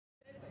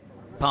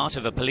Part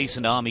of a police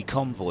and army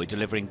convoy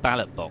delivering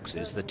ballot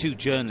boxes, the two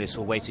journalists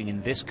were waiting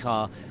in this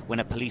car when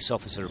a police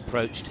officer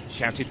approached,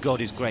 shouted "God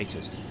is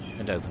greatest,"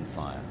 and opened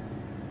fire.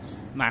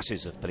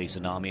 Masses of police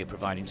and army are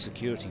providing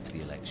security for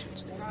the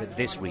elections, but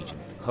this region,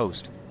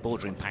 Khost,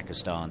 bordering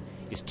Pakistan,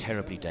 is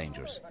terribly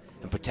dangerous,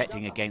 and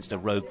protecting against a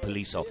rogue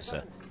police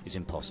officer is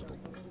impossible.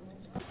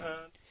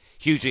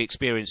 Hugely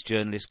experienced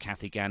journalist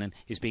Kathy Gannon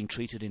is being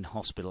treated in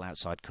hospital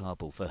outside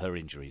Kabul for her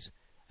injuries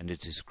and is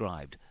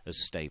described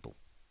as stable.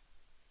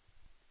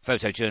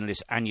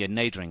 Photojournalist Anja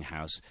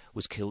Niedringhaus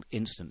was killed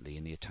instantly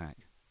in the attack.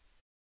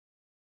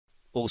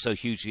 Also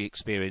hugely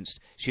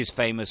experienced, she is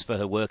famous for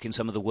her work in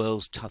some of the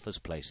world's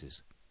toughest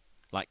places.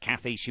 Like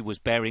Kathy, she was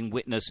bearing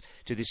witness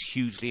to this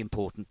hugely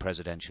important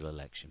presidential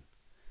election.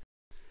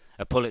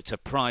 A Pulitzer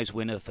Prize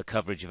winner for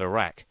coverage of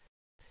Iraq,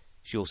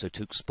 she also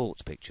took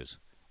sports pictures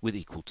with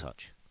equal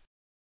touch.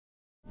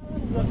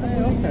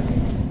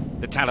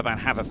 The Taliban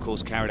have, of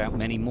course, carried out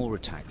many more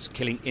attacks,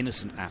 killing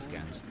innocent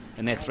Afghans,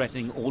 and they're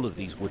threatening all of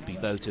these would-be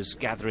voters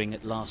gathering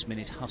at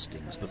last-minute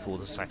hustings before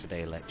the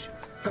Saturday election.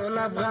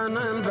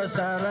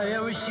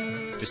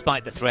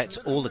 Despite the threats,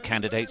 all the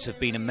candidates have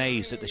been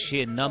amazed at the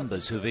sheer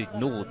numbers who have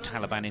ignored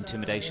Taliban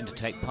intimidation to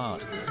take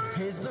part.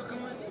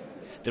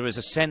 There is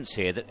a sense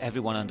here that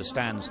everyone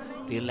understands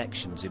the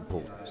election's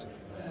importance.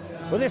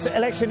 Well, this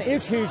election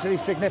is hugely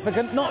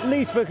significant, not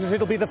least because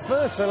it'll be the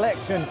first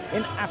election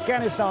in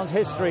Afghanistan's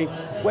history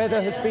where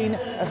there has been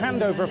a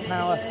handover of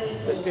power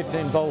that didn't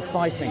involve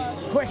fighting.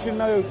 The question,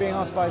 though, being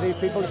asked by these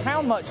people is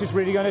how much is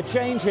really going to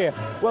change here?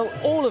 Well,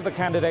 all of the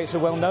candidates are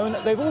well known.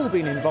 They've all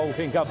been involved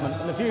in government,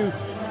 and the view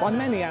by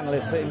many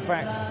analysts that, in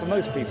fact, for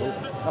most people,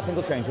 nothing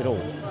will change at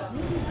all.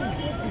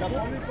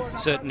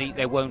 Certainly,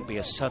 there won't be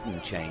a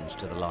sudden change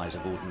to the lives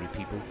of ordinary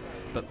people,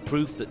 but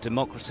proof that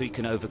democracy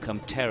can overcome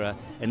terror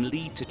and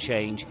lead to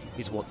change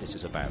is what this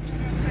is about.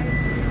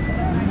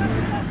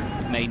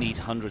 It may need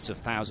hundreds of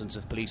thousands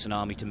of police and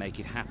army to make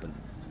it happen,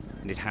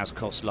 and it has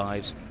cost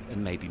lives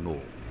and maybe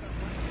more.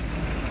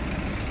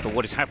 But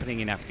what is happening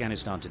in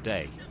Afghanistan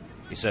today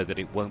is so that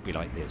it won't be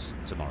like this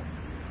tomorrow.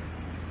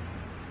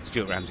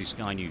 Stuart Ramsey,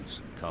 Sky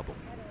News, Kabul.